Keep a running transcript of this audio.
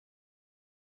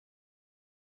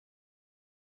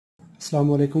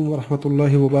Assalamu alaikum wa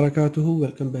rahmatullahi wa barakatuhu.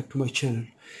 Welcome back to my channel.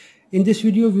 In this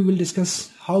video we will discuss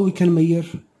how we can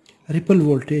measure ripple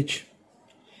voltage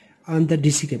on the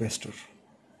DC capacitor.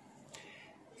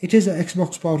 It is a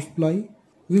Xbox power supply.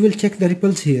 We will check the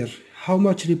ripples here. How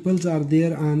much ripples are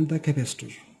there on the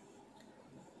capacitor?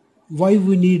 Why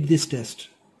we need this test?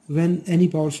 When any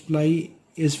power supply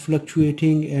is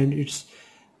fluctuating and its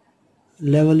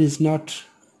level is not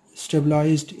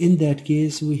stabilized, in that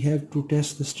case we have to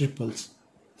test the ripples.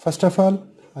 First of all,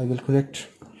 I will connect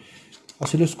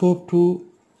oscilloscope to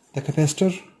the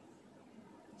capacitor,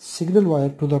 signal wire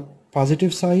to the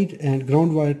positive side and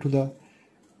ground wire to the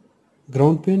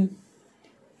ground pin,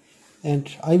 and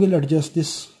I will adjust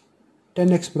this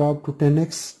 10x probe to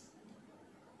 10x.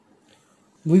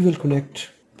 We will connect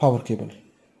power cable.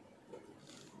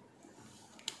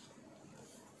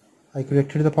 I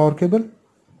connected the power cable.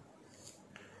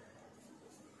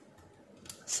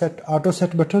 Set auto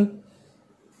set button.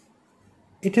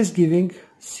 It is giving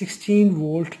 16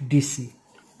 volt DC,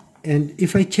 and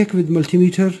if I check with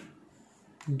multimeter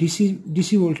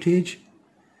DC voltage,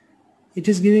 it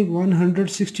is giving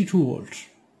 162 volts,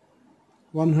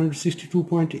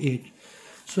 162.8.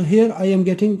 so here I am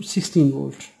getting 16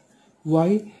 volts.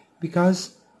 Why?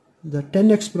 Because the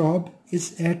 10x probe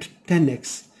is at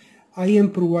 10x. I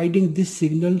am providing this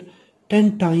signal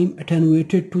 10 times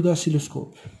attenuated to the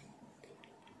oscilloscope.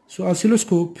 So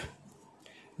oscilloscope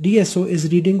DSO is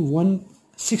reading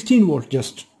 116 volt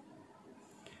just.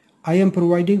 I am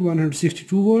providing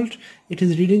 162 volt. It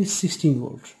is reading 16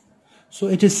 volt. So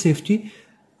it is safety.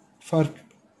 For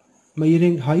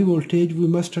measuring high voltage we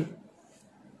must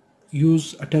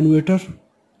use attenuator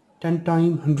 10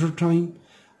 times, 100 times.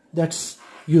 That's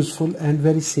useful and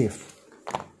very safe.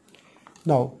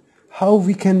 Now how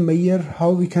we can measure, how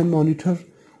we can monitor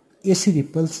AC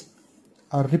ripples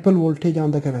or ripple voltage on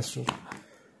the capacitor?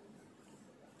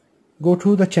 Go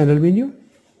to the channel menu,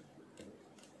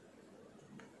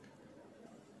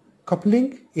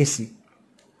 coupling AC.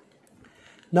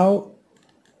 Now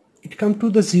it comes to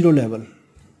the 0 level,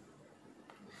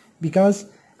 because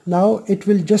now it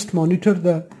will just monitor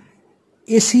the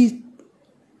AC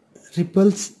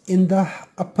ripples in the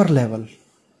upper level.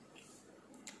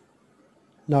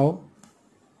 Now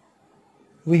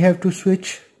we have to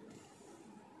switch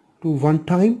to 1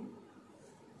 time,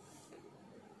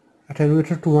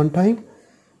 attenuator to 1 time,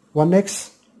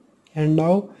 1x, and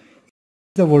now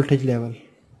the voltage level.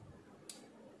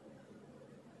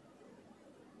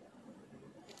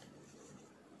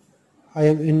 I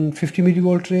am in 50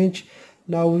 millivolt range.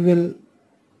 Now we will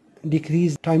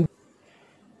decrease time.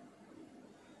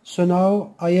 So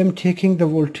now I am taking the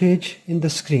voltage in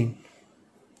the screen.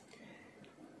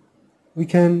 We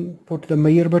can put the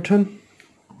measure button.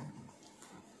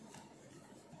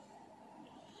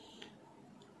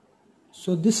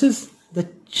 So this is the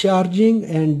charging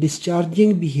and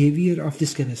discharging behavior of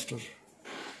this capacitor.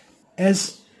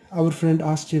 As our friend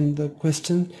asked in the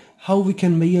question, how we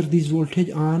can measure this voltage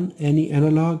on any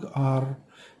analog or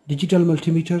digital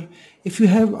multimeter. If you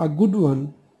have a good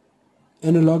one,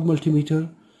 analog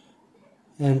multimeter,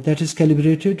 and that is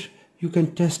calibrated, you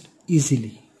can test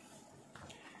easily.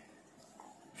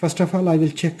 First of all, I will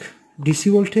check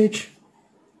DC voltage.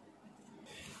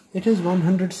 It is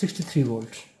 163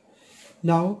 volts.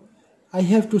 Now I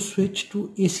have to switch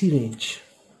to AC range.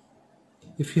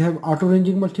 If you have auto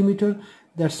ranging multimeter,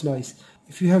 that's nice.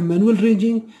 If you have manual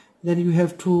ranging, then you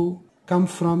have to come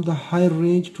from the higher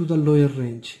range to the lower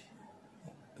range,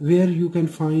 where you can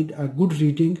find a good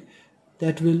reading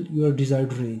that will your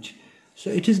desired range. So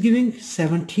it is giving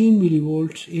 17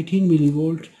 millivolts, 18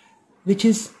 millivolts, which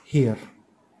is here.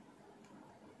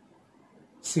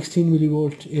 16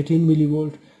 millivolt, 18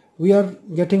 millivolt. We are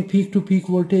getting peak to peak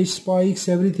voltage, spikes,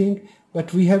 everything,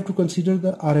 but we have to consider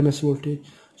the RMS voltage.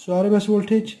 So RMS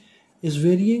voltage is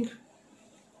varying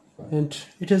and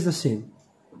it is the same.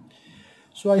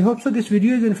 So I hope so this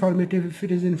video is informative. If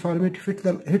it is informative, hit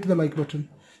the like button.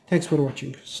 Thanks for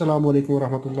watching. Assalamu alaikum wa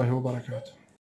rahmatullahi wa barakatuh.